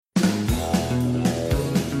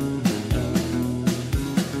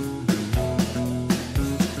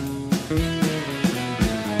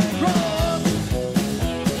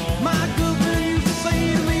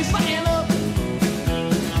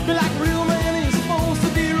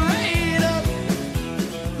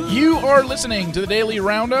You are listening to the Daily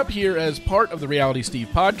Roundup here as part of the Reality Steve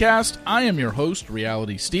podcast. I am your host,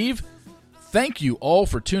 Reality Steve. Thank you all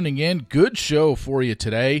for tuning in. Good show for you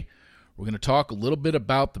today. We're going to talk a little bit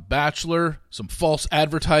about The Bachelor, some false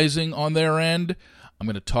advertising on their end. I'm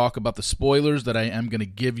going to talk about the spoilers that I am going to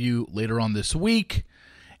give you later on this week.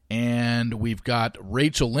 And we've got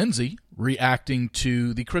Rachel Lindsay reacting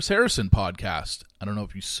to the Chris Harrison podcast. I don't know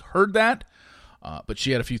if you heard that, but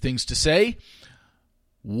she had a few things to say.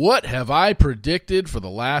 What have I predicted for the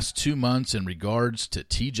last 2 months in regards to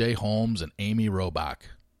TJ Holmes and Amy Robach?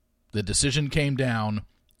 The decision came down,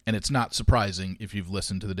 and it's not surprising if you've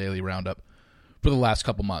listened to the Daily Roundup for the last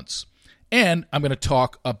couple months. And I'm going to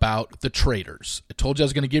talk about the Traitors. I told you I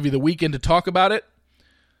was going to give you the weekend to talk about it.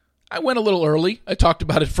 I went a little early. I talked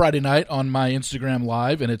about it Friday night on my Instagram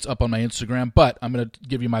Live, and it's up on my Instagram, but I'm going to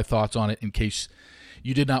give you my thoughts on it in case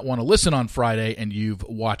you did not want to listen on Friday and you've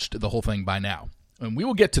watched the whole thing by now. And we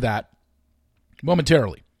will get to that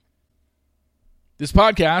momentarily. This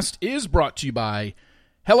podcast is brought to you by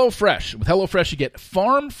HelloFresh. With HelloFresh, you get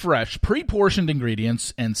farm-fresh, pre-portioned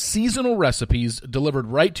ingredients and seasonal recipes delivered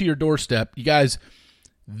right to your doorstep. You guys,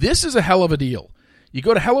 this is a hell of a deal. You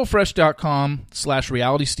go to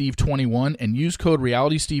HelloFresh.com/RealitySteve21 and use code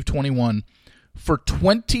RealitySteve21 for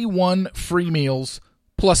 21 free meals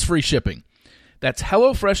plus free shipping. That's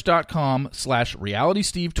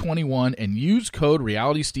HelloFresh.com/RealitySteve21 and use code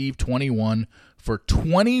RealitySteve21 for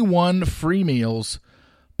 21 free meals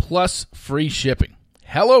plus free shipping.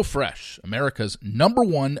 HelloFresh, America's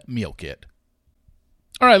 #1 meal kit.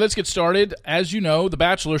 All right, let's get started. As you know, The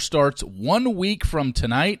Bachelor starts 1 week from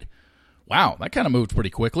tonight. Wow, that kind of moved pretty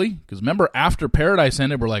quickly. Because remember, after Paradise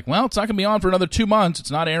ended, we're like, well, it's not going to be on for another 2 months. It's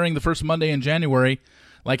not airing the first Monday in January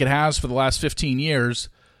like it has for the last 15 years.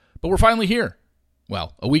 But we're finally here.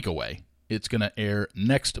 Well, a week away. It's going to air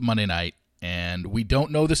next Monday night, and we don't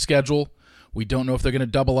know the schedule. We don't know if they're going to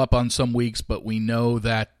double up on some weeks, but we know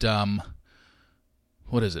that,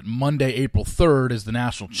 Monday, April 3rd is the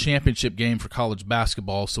national championship game for college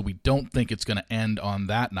basketball, so we don't think it's going to end on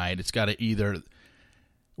that night. It's got to either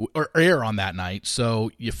air on that night, so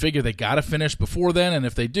you figure they got to finish before then, and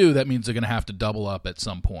if they do, that means they're going to have to double up at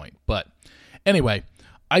some point. But anyway,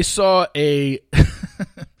 I saw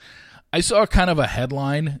kind of a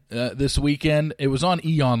headline this weekend. It was on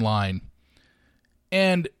E!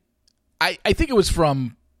 And I think it was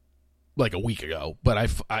from like a week ago, but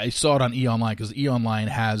I saw it on E! Because E!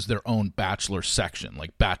 has their own Bachelor section,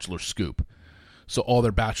 like Bachelor Scoop. So all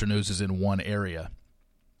their Bachelor news is in one area.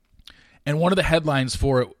 And one of the headlines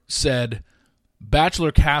for it said,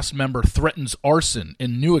 Bachelor cast member threatens arson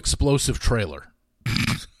in new explosive trailer.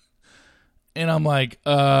 And I'm like,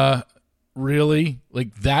 really?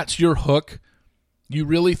 Like, that's your hook? You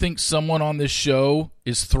really think someone on this show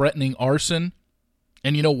is threatening arson?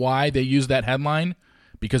 And you know why they use that headline?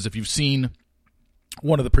 Because if you've seen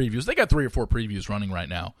one of the previews, they got 3 or 4 previews running right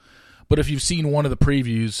now. But if you've seen one of the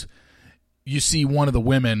previews, you see one of the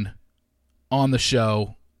women on the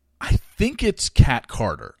show. I think it's Kat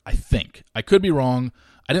Carter. I think. I could be wrong.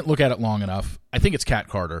 I didn't look at it long enough. I think it's Kat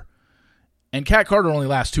Carter. And Kat Carter only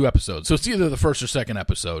lasts 2 episodes. So it's either the first or second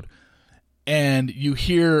episode. And you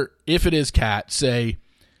hear, if it is Kat, say,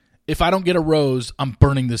 if I don't get a rose, I'm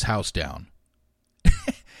burning this house down.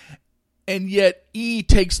 And yet E!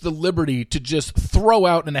 takes the liberty to just throw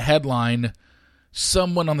out in a headline,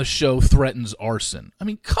 someone on the show threatens arson. I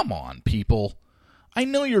mean, come on, people. I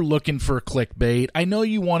know you're looking for clickbait. I know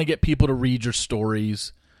you want to get people to read your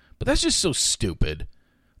stories. But that's just so stupid.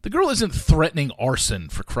 The girl isn't threatening arson,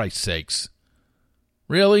 for Christ's sakes.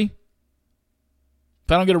 Really?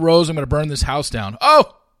 If I don't get a rose, I'm going to burn this house down.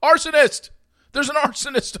 Oh, arsonist! There's an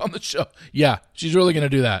arsonist on the show. Yeah, she's really going to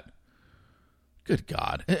do that. Good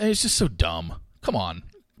God. It's just so dumb. Come on.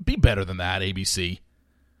 Be better than that, ABC.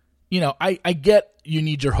 You know, I get you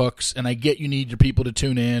need your hooks, and I get you need your people to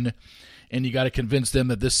tune in, and you got to convince them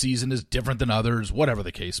that this season is different than others, whatever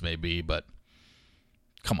the case may be, but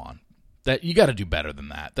come on. That you got to do better than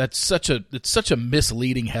that. It's such a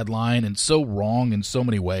misleading headline and so wrong in so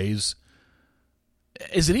many ways.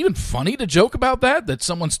 Is it even funny to joke about that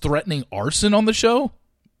someone's threatening arson on the show?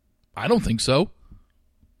 I don't think so.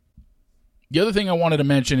 The other thing I wanted to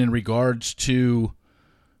mention in regards to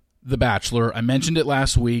The Bachelor, I mentioned it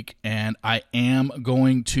last week, and I am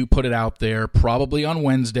going to put it out there probably on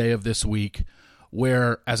Wednesday of this week,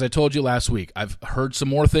 where, as I told you last week, I've heard some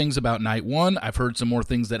more things about night 1. I've heard some more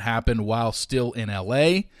things that happened while still in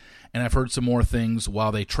L.A., and I've heard some more things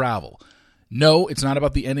while they travel. No, it's not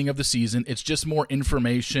about the ending of the season. It's just more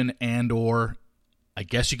information and or, I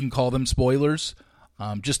guess you can call them spoilers.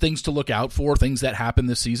 Just things to look out for, things that happen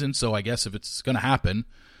this season. So I guess if it's going to happen,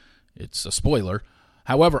 It's a spoiler.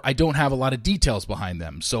 However, I don't have a lot of details behind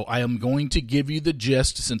them, so I am going to give you the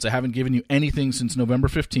gist. Since I haven't given you anything since November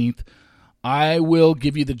 15th, I will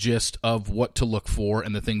give you the gist of what to look for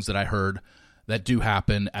and the things that I heard that do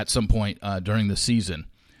happen at some point during the season.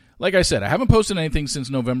 Like I said, I haven't posted anything since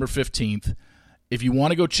November 15th. If you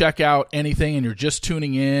want to go check out anything and you're just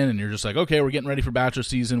tuning in and you're just like, okay, we're getting ready for Bachelor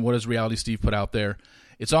season, what does Reality Steve put out there?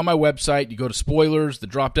 It's on my website. You go to spoilers. The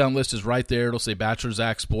drop-down list is right there. It'll say Bachelor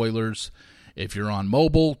Zach Spoilers. If you're on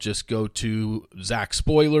mobile, just go to Zach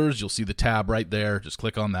Spoilers. You'll see the tab right there. Just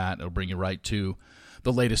click on that. It'll bring you right to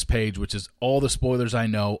the latest page, which is all the spoilers I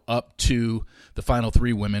know up to the final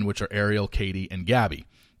 3 women, which are Ariel, Katie, and Gabby.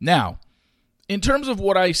 Now, in terms of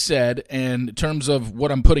what I said and in terms of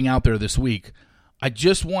what I'm putting out there this week, I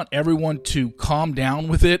just want everyone to calm down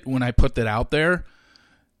with it when I put that out there,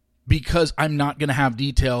 because I'm not going to have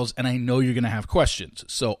details and I know you're going to have questions.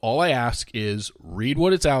 So all I ask is read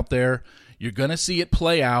what it's out there. You're going to see it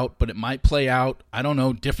play out, but it might play out, I don't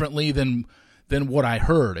know, differently than what I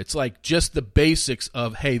heard. It's like just the basics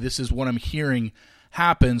of, hey, this is what I'm hearing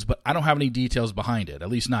happens, but I don't have any details behind it, at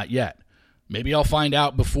least not yet. Maybe I'll find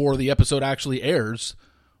out before the episode actually airs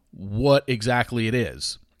what exactly it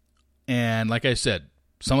is. And like I said,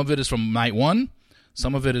 some of it is from night 1.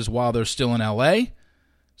 Some of it is while they're still in L.A.,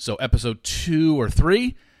 so episode 2 or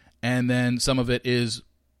 3. And then some of it is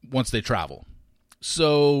once they travel.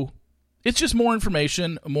 So it's just more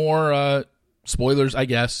information, more spoilers, I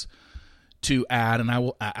guess, to add. And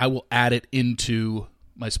I will add it into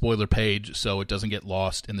my spoiler page so it doesn't get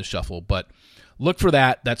lost in the shuffle. But look for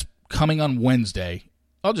that. That's coming on Wednesday.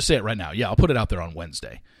 I'll just say it right now. Yeah, I'll put it out there on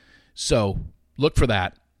Wednesday. So look for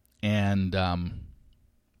that. And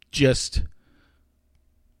just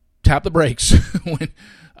tap the brakes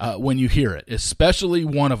when you hear it, especially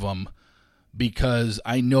one of them, because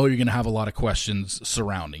I know you're going to have a lot of questions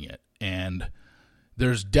surrounding it. And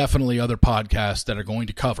there's definitely other podcasts that are going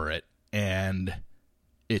to cover it. And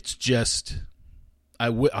it's just,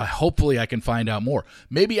 hopefully I can find out more.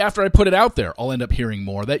 Maybe after I put it out there, I'll end up hearing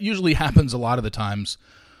more. That usually happens a lot of the times,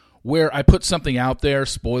 where I put something out there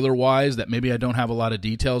spoiler-wise that maybe I don't have a lot of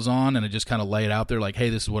details on, and I just kind of lay it out there like,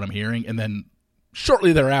 hey, this is what I'm hearing. And then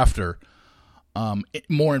shortly thereafter,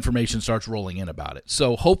 more information starts rolling in about it.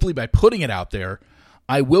 So hopefully by putting it out there,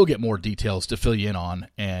 I will get more details to fill you in on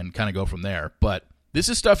and kind of go from there. But this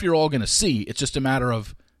is stuff you're all going to see. It's just a matter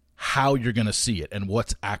of how you're going to see it and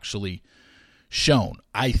what's actually shown.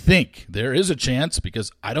 I think there is a chance,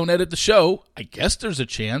 because I don't edit the show, I guess there's a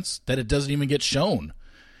chance that it doesn't even get shown.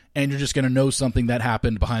 And you're just going to know something that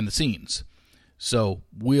happened behind the scenes. So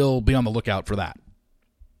we'll be on the lookout for that.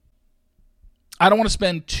 I don't want to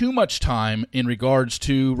spend too much time in regards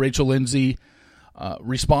to Rachel Lindsay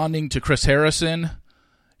responding to Chris Harrison.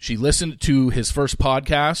 She listened to his first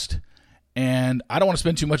podcast, and I don't want to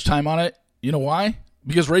spend too much time on it. You know why?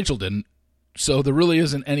 Because Rachel didn't. So there really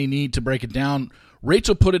isn't any need to break it down.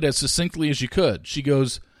 Rachel put it as succinctly as you could. She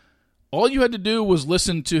goes, all you had to do was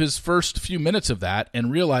listen to his first few minutes of that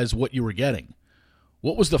and realize what you were getting.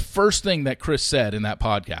 What was the first thing that Chris said in that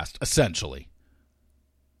podcast, essentially?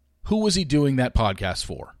 Who was he doing that podcast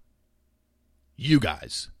for? You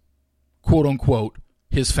guys. Quote, unquote,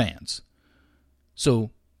 his fans.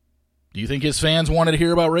 So, do you think his fans wanted to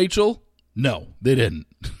hear about Rachel? No, they didn't.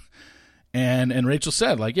 And Rachel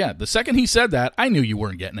said, like, yeah, the second he said that, I knew you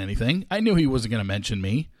weren't getting anything. I knew he wasn't going to mention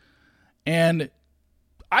me. And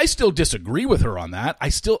I still disagree with her on that. I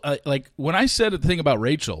still, when I said the thing about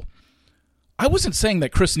Rachel, I wasn't saying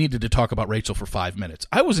that Chris needed to talk about Rachel for 5 minutes.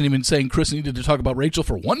 I wasn't even saying Chris needed to talk about Rachel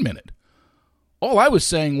for 1 minute. All I was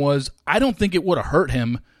saying was, I don't think it would have hurt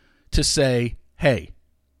him to say, hey,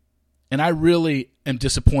 and I really am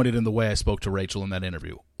disappointed in the way I spoke to Rachel in that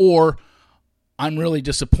interview. Or, I'm really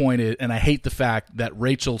disappointed and I hate the fact that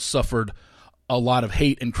Rachel suffered a lot of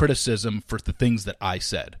hate and criticism for the things that I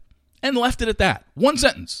said. And left it at that. One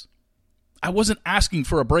sentence. I wasn't asking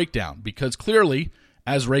for a breakdown, because clearly,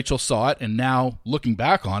 as Rachel saw it, and now looking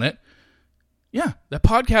back on it, yeah, that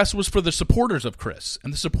podcast was for the supporters of Chris.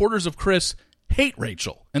 And the supporters of Chris hate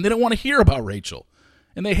Rachel. And they don't want to hear about Rachel.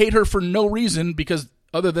 And they hate her for no reason, because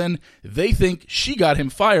other than they think she got him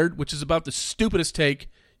fired, which is about the stupidest take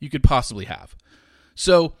you could possibly have.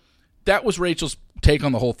 So that was Rachel's take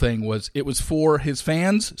on the whole thing. Was it was for his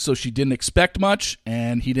fans, so she didn't expect much,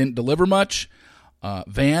 and he didn't deliver much.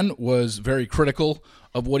 Van was very critical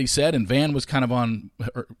of what he said, and Van was kind of on.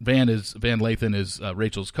 Van Lathan is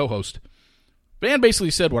Rachel's co-host. Van basically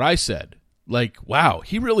said what I said. Like, wow,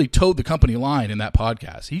 he really towed the company line in that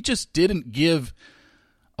podcast. He just didn't give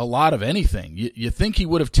a lot of anything. You think he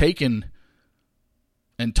would have taken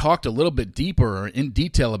and talked a little bit deeper or in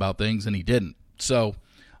detail about things, and he didn't. So,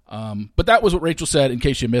 but that was what Rachel said. In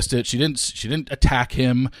case you missed it, she didn't attack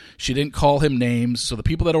him. She didn't call him names. So the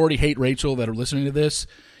people that already hate Rachel that are listening to this,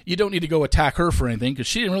 you don't need to go attack her for anything, because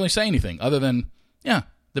she didn't really say anything other than, yeah,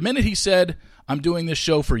 the minute he said, I'm doing this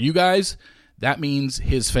show for you guys, that means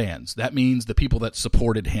his fans. That means the people that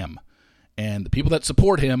supported him. And the people that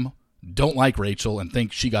support him don't like Rachel and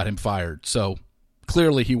think she got him fired. So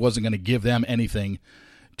clearly he wasn't going to give them anything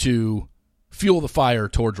to fuel the fire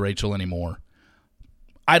towards Rachel anymore.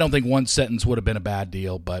 I don't think one sentence would have been a bad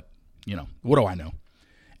deal, but, what do I know?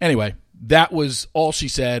 Anyway, that was all she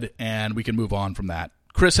said, and we can move on from that.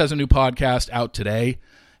 Chris has a new podcast out today.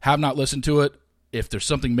 Have not listened to it. If there's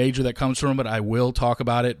something major that comes from it, I will talk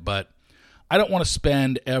about it, but I don't want to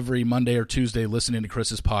spend every Monday or Tuesday listening to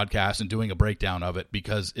Chris's podcast and doing a breakdown of it,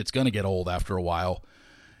 because it's going to get old after a while.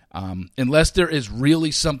 Unless there is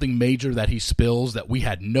really something major that he spills that we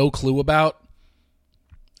had no clue about,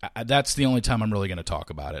 that's the only time I'm really going to talk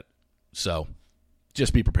about it. So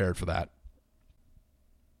just be prepared for that.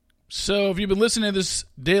 So if you've been listening to this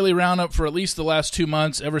daily roundup for at least the last 2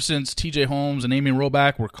 months, ever since TJ Holmes and Amy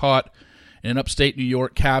Robach were caught in an upstate New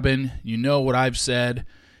York cabin, you know what I've said.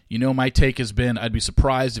 You know my take has been, I'd be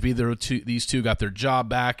surprised if either of these two got their job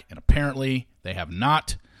back, and apparently they have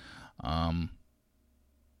not.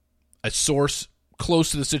 A source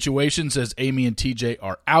close to the situation says Amy and TJ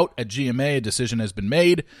are out at GMA. A decision has been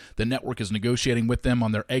made. The network is negotiating with them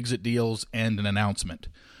on their exit deals and an announcement.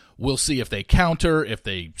 We'll see if they counter, if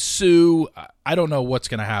they sue. I don't know what's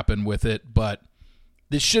going to happen with it, but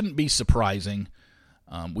this shouldn't be surprising.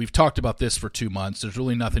 We've talked about this for 2 months. There's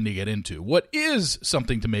really nothing to get into. What is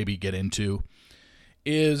something to maybe get into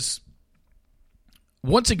is,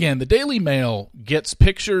 once again, the Daily Mail gets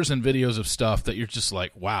pictures and videos of stuff that you're just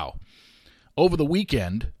like, wow. Over the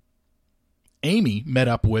weekend, Amy met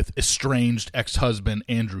up with estranged ex-husband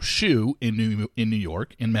Andrew Shue in New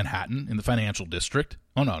York, in Manhattan, in the financial district.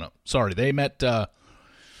 Oh, no. Sorry, they met,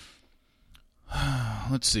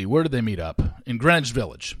 let's see, where did they meet up? In Greenwich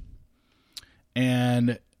Village.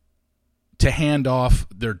 And to hand off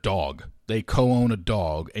their dog. They co-own a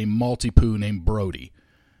dog, a Maltipoo named Brody.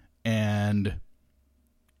 And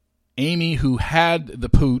Amy, who had the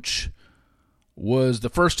pooch, was the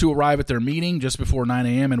first to arrive at their meeting just before 9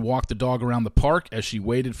 a.m. and walked the dog around the park as she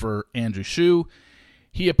waited for Andrew Shue.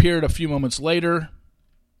 He appeared a few moments later,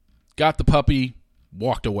 got the puppy,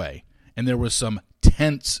 walked away. And there was some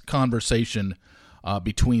tense conversation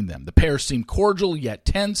between them. The pair seemed cordial yet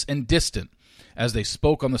tense and distant as they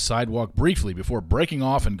spoke on the sidewalk briefly before breaking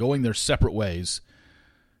off and going their separate ways.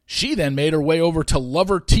 She then made her way over to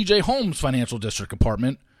lover TJ Holmes' financial district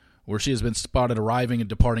apartment, where she has been spotted arriving and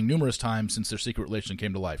departing numerous times since their secret relation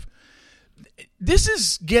came to life. This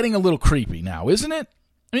is getting a little creepy now, isn't it?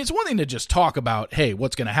 I mean, it's one thing to just talk about, hey,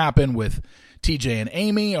 what's going to happen with TJ and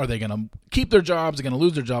Amy? Are they going to keep their jobs? Are they going to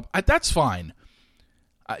lose their job? That's fine.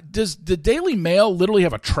 Does the Daily Mail literally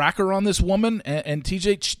have a tracker on this woman? And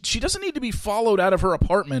TJ, she doesn't need to be followed out of her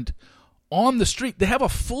apartment on the street. They have a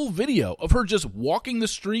full video of her just walking the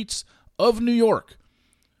streets of New York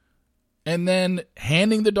and then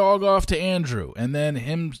handing the dog off to Andrew, and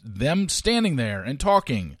then them standing there and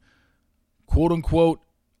talking, quote unquote,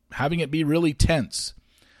 having it be really tense.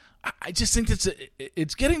 I just think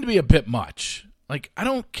it's getting to be a bit much. Like, I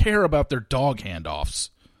don't care about their dog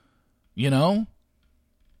handoffs, you know?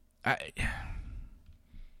 I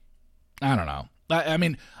don't know. I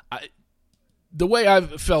mean, the way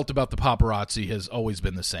I've felt about the paparazzi has always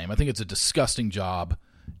been the same. I think it's a disgusting job,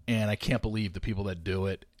 and I can't believe the people that do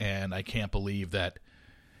it, and I can't believe that,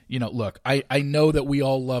 look, I know that we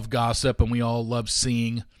all love gossip, and we all love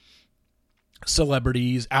seeing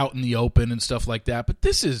celebrities out in the open and stuff like that, but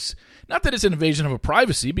this is, not that it's an invasion of her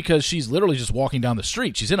privacy, because she's literally just walking down the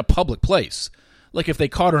street. She's in a public place. Like, if they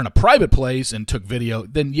caught her in a private place and took video,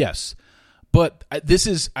 then yes. But I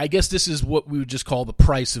guess this is what we would just call the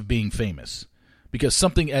price of being famous. Because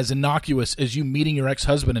something as innocuous as you meeting your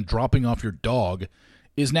ex-husband and dropping off your dog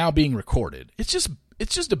is now being recorded. It's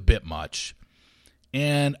just a bit much.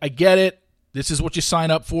 And I get it. This is what you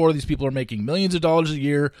sign up for. These people are making millions of dollars a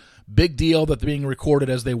year. Big deal that they're being recorded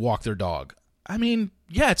as they walk their dog. I mean,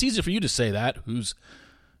 yeah, it's easy for you to say that, who's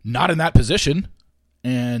not in that position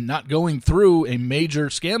and not going through a major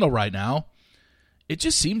scandal right now. It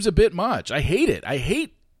just seems a bit much. I hate it. I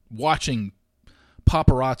hate watching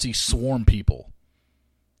paparazzi swarm people.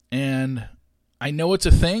 And I know it's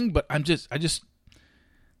a thing, but I'm going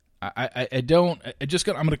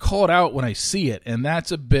to call it out when I see it, and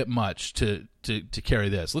that's a bit much to carry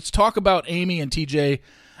this. Let's talk about Amy and TJ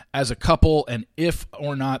as a couple and if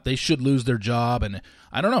or not they should lose their job. And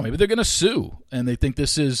I don't know, maybe they're going to sue and they think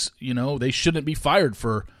this is, they shouldn't be fired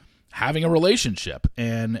for having a relationship.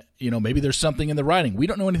 And, maybe there's something in the writing. We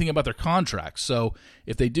don't know anything about their contracts. So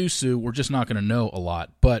if they do sue, we're just not going to know a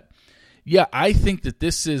lot. But yeah, I think that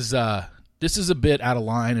this is a bit out of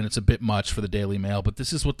line and it's a bit much for the Daily Mail, but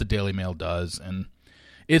this is what the Daily Mail does. And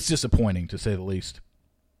it's disappointing to say the least.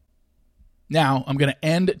 Now, I'm going to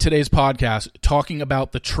end today's podcast talking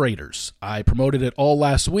about the Traitors. I promoted it all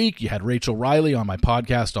last week. You had Rachel Riley on my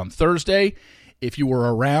podcast on Thursday. If you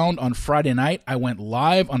were around on Friday night, I went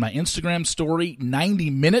live on my Instagram story, 90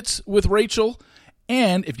 minutes with Rachel.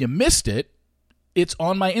 And if you missed it, it's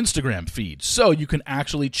on my Instagram feed. So you can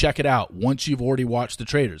actually check it out once you've already watched The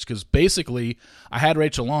Traitors. Because basically, I had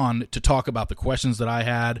Rachel on to talk about the questions that I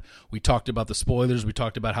had. We talked about the spoilers. We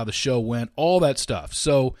talked about how the show went, all that stuff.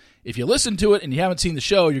 So if you listen to it and you haven't seen the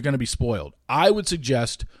show, you're going to be spoiled. I would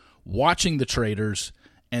suggest watching The Traitors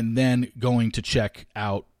and then going to check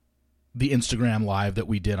out the Instagram live that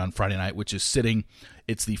we did on Friday night, which is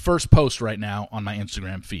it's the first post right now on my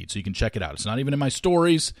Instagram feed. So you can check it out. It's not even in my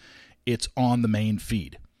stories. It's on the main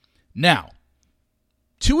feed. Now,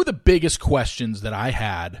 two of the biggest questions that I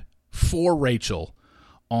had for Rachel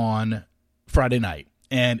on Friday night,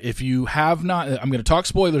 and if you have not, I'm going to talk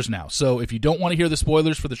spoilers now. So if you don't want to hear the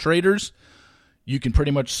spoilers for The Traitors, you can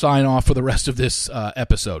pretty much sign off for the rest of this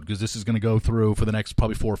episode because this is going to go through for the next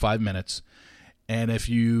probably 4 or 5 minutes. And if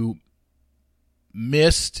you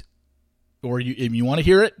missed or if you want to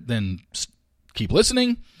hear it, then keep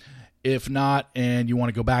listening. If not, and you want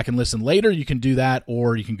to go back and listen later, you can do that,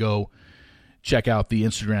 or you can go check out the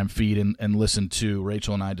Instagram feed and listen to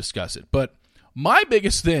Rachel and I discuss it. But my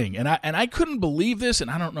biggest thing, and I couldn't believe this, and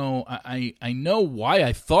I don't know, I know why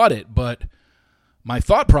I thought it, but my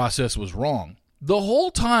thought process was wrong. The whole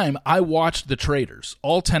time I watched The Traitors,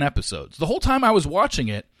 all 10 episodes, the whole time I was watching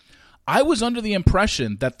it, I was under the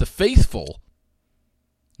impression that the faithful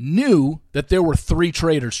knew that there were 3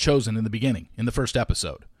 traitors chosen in the beginning, in the first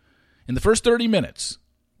episode. In the first 30 minutes,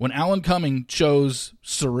 when Alan Cumming chose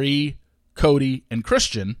Cirie, Cody, and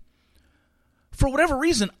Christian, for whatever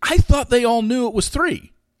reason, I thought they all knew it was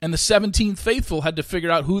 3, and the 17th faithful had to figure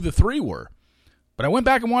out who the 3 were. But I went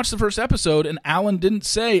back and watched the first episode, and Alan didn't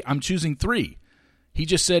say, I'm choosing 3. He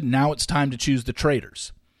just said, now it's time to choose the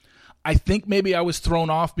traitors. I think maybe I was thrown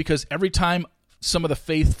off because every time some of the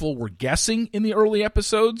faithful were guessing in the early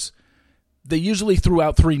episodes, they usually threw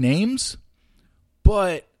out 3 names,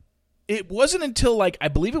 but it wasn't until, I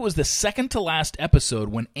believe it was the second to last episode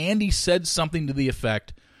when Andy said something to the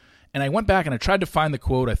effect, and I went back and I tried to find the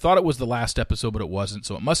quote. I thought it was the last episode, but it wasn't,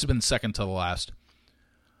 so it must have been second to the last.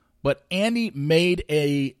 But Andy made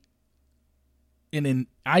in an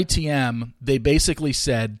ITM, they basically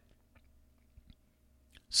said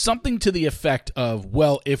something to the effect of,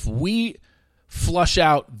 well, if we flush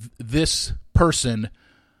out this person,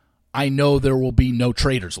 I know there will be no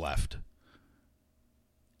traitors left.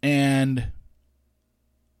 And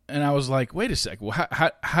I was like, wait a sec. Well,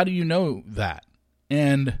 how do you know that?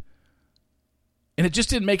 And it just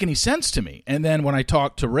didn't make any sense to me. And then when I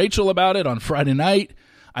talked to Rachel about it on Friday night,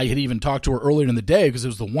 I had even talked to her earlier in the day because it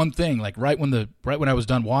was the one thing. Right when I was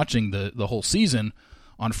done watching the whole season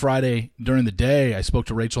on Friday during the day, I spoke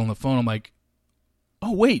to Rachel on the phone. I'm like,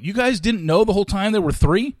 oh wait, you guys didn't know the whole time there were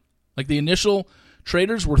 3? Like the initial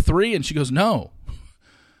traitors were 3? And she goes, no.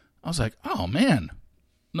 I was like, oh man.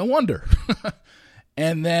 No wonder.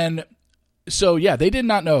 And then, so yeah, they did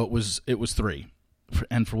not know it was 3.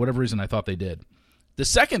 And for whatever reason, I thought they did. The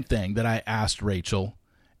second thing that I asked Rachel,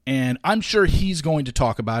 and I'm sure he's going to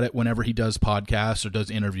talk about it whenever he does podcasts or does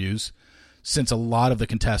interviews, since a lot of the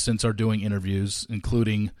contestants are doing interviews,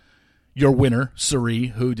 including your winner, Cirie,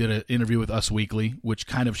 who did an interview with Us Weekly, which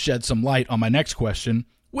kind of shed some light on my next question,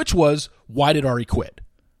 which was, why did Ari quit?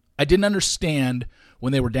 I didn't understand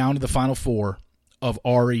when they were down to the final 4 of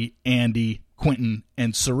Ari, Andy, Quentin,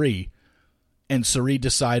 and Cirie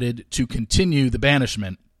decided to continue the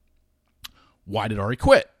banishment. Why did Ari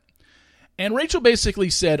quit? And Rachel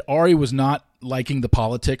basically said Ari was not liking the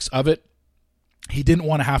politics of it. He didn't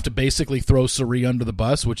want to have to basically throw Cirie under the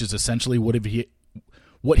bus, which is essentially what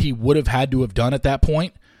he would have had to have done at that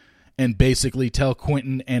point, and basically tell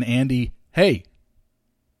Quentin and Andy, hey,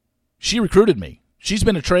 she recruited me. She's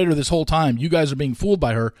been a traitor this whole time. You guys are being fooled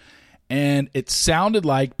by her. And it sounded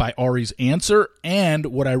like by Ari's answer and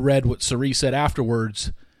what Cirie said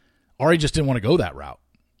afterwards, Ari just didn't want to go that route.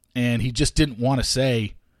 And he just didn't want to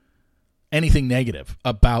say anything negative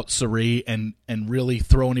about Cirie and really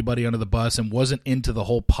throw anybody under the bus and wasn't into the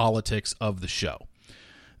whole politics of the show.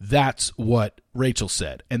 That's what Rachel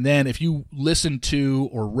said. And then if you listen to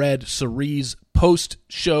or read Cirie's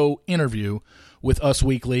post-show interview with Us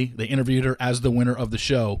Weekly, they interviewed her as the winner of the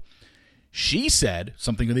show. She said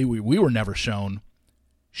something that we were never shown.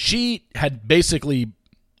 She had basically,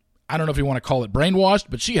 I don't know if you want to call it brainwashed,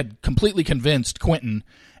 but she had completely convinced Quinton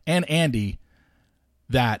and Andy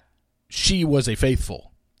that she was a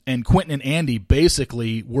faithful. And Quinton and Andy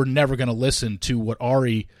basically were never going to listen to what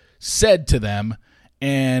Ari said to them,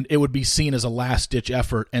 and it would be seen as a last-ditch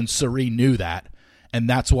effort, and Cirie knew that, and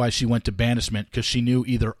that's why she went to banishment, because she knew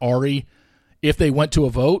either Ari, if they went to a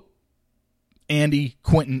vote, Andy,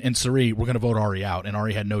 Quinton, and Cirie were going to vote Ari out, and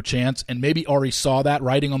Ari had no chance, and maybe Ari saw that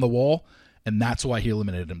writing on the wall, and that's why he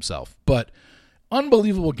eliminated himself. But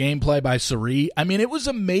unbelievable gameplay by Cirie. I mean, it was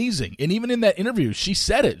amazing, and even in that interview, she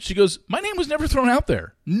said it. She goes, my name was never thrown out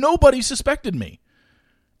there. Nobody suspected me,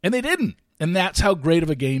 and they didn't, and that's how great of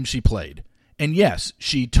a game she played. And yes,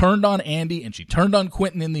 she turned on Andy and she turned on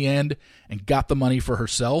Quinton in the end and got the money for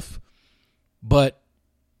herself. But,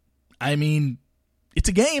 I mean, it's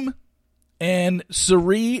a game. And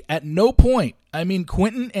Cirie, at no point, I mean,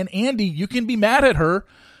 Quinton and Andy, you can be mad at her,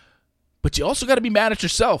 but you also got to be mad at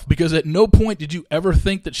yourself, because at no point did you ever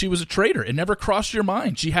think that she was a traitor. It never crossed your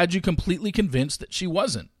mind. She had you completely convinced that she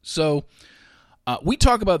wasn't. So we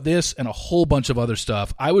talk about this and a whole bunch of other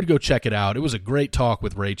stuff. I would go check it out. It was a great talk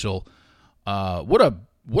with Rachel. What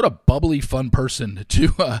a bubbly, fun person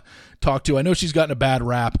to talk to. I know she's gotten a bad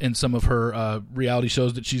rap in some of her reality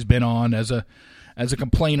shows that she's been on as a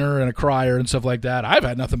complainer and a crier and stuff like that. I've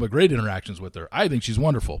had nothing but great interactions with her. I think she's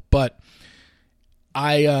wonderful. But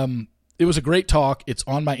it was a great talk. It's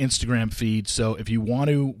on my Instagram feed, so if you want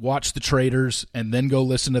to watch The Traitors and then go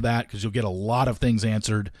listen to that, because you'll get a lot of things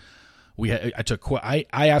answered. I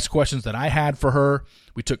asked questions that I had for her.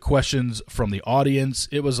 We took questions from the audience.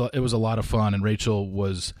 It was a lot of fun, and Rachel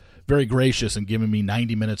was very gracious in giving me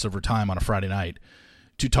 90 minutes of her time on a Friday night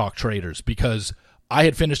to talk Traitors, because I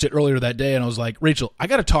had finished it earlier that day, and I was like, Rachel, I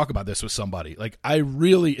got to talk about this with somebody. Like, I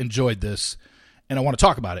really enjoyed this, and I want to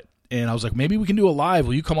talk about it. And I was like, maybe we can do a live.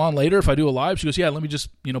 Will you come on later if I do a live? She goes, yeah, let me just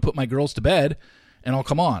put my girls to bed, and I'll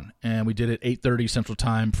come on. And we did it 8:30 Central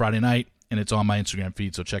Time Friday night. And it's on my Instagram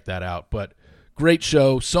feed, so check that out. But great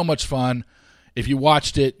show, so much fun. If you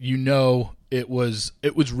watched it, you know it was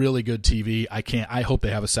really good TV. I hope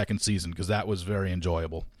they have a second season, because that was very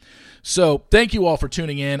enjoyable. So thank you all for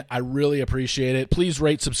tuning in. I really appreciate it. Please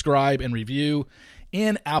rate, subscribe, and review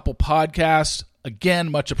in Apple Podcasts.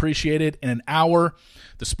 Again, much appreciated. In an hour,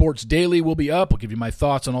 the Sports Daily will be up. I'll give you my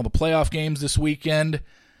thoughts on all the playoff games this weekend,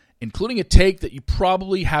 including a take that you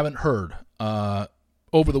probably haven't heard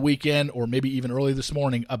over the weekend, or maybe even early this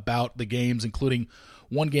morning, about the games, including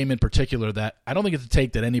one game in particular that I don't think it's a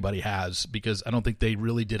take that anybody has, because I don't think they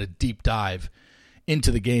really did a deep dive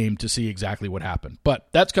into the game to see exactly what happened. But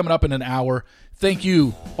that's coming up in an hour. Thank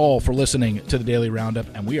you all for listening to the Daily Roundup,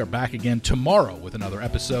 and we are back again tomorrow with another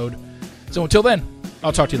episode. So until then,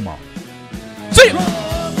 I'll talk to you tomorrow. See ya!